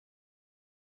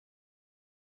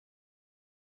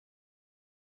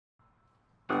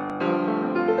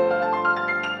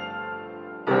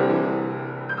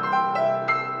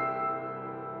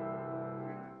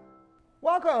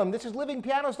Welcome. This is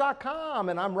livingpianos.com,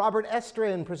 and I'm Robert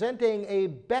Estrin presenting a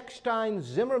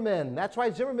Bechstein-Zimmerman. That's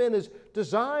right, Zimmerman is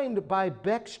designed by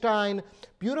Bechstein.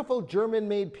 Beautiful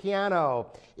German-made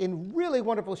piano in really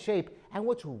wonderful shape. And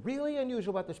what's really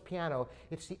unusual about this piano,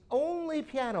 it's the only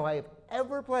piano I have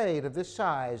ever played of this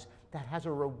size that has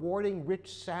a rewarding,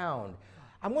 rich sound.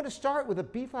 I'm going to start with a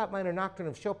B-flat minor nocturne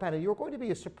of Chopin, and you're going to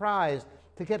be surprised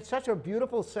to get such a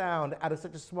beautiful sound out of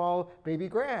such a small baby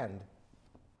grand.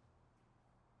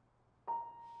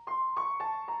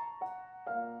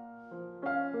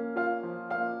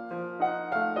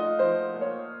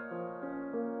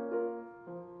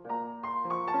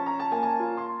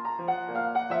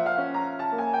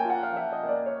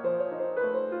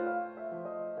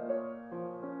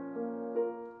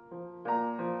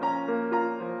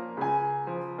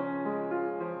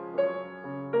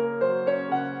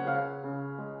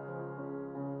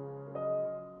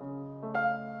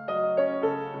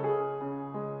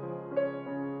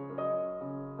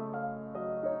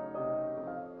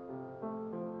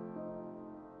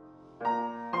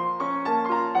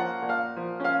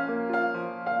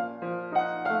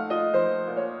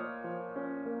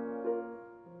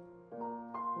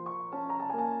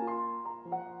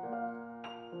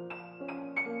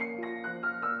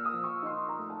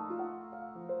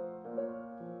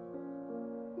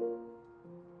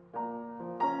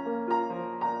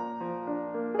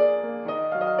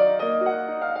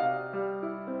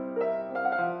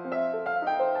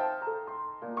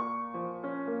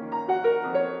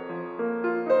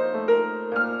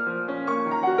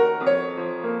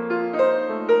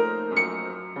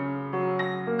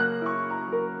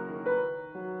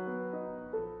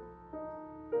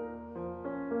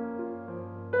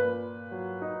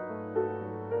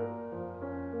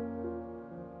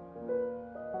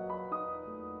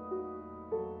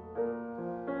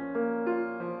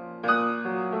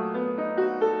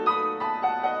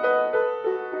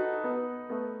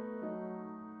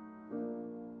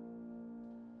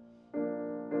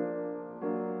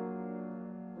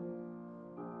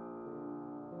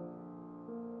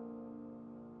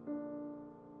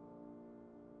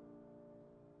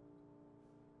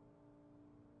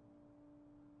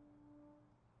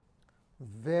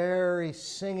 Very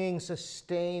singing,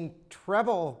 sustained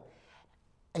treble,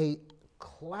 a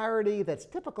clarity that's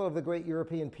typical of the great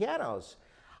European pianos.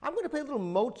 I'm going to play a little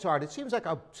Mozart. It seems like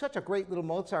such a great little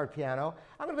Mozart piano.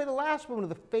 I'm going to play the last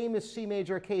movement of the famous C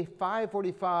major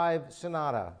K545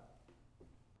 sonata.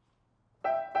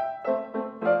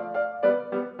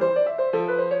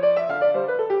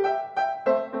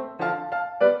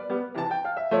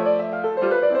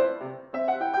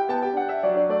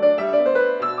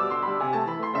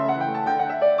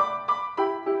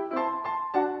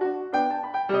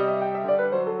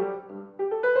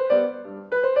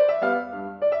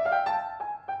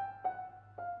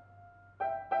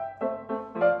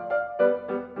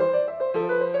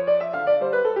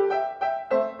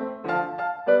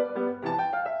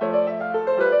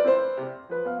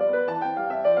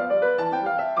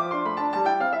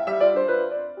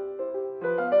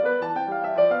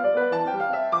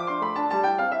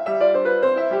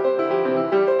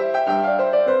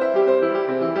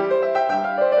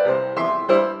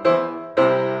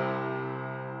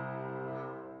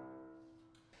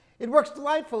 It works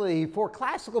delightfully for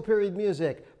classical period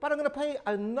music, but I'm going to play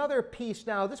another piece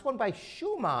now, this one by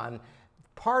Schumann,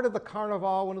 part of the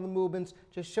Carnival, one of the movements,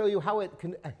 to show you how it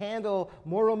can handle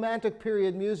more romantic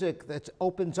period music that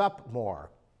opens up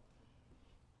more.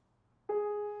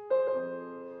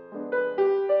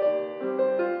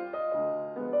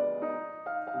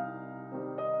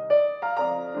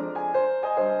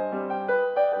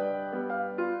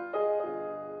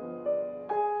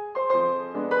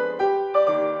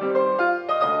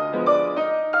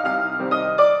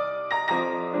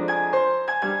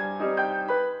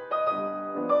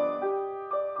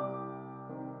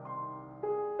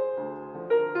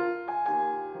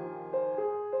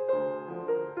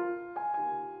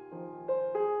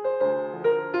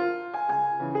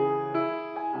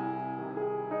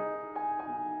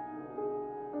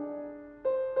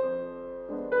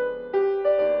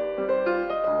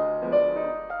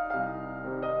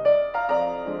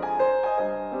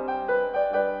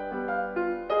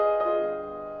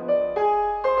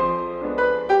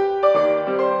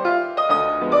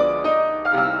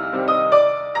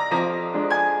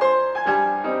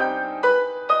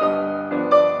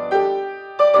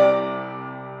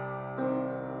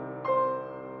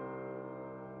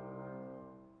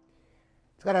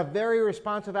 It's got a very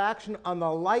responsive action. On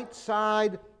the light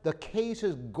side, the case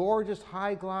is gorgeous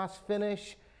high gloss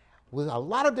finish with a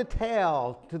lot of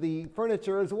detail to the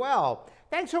furniture as well.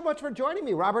 Thanks so much for joining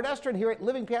me, Robert Estrin, here at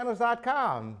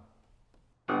livingpianos.com.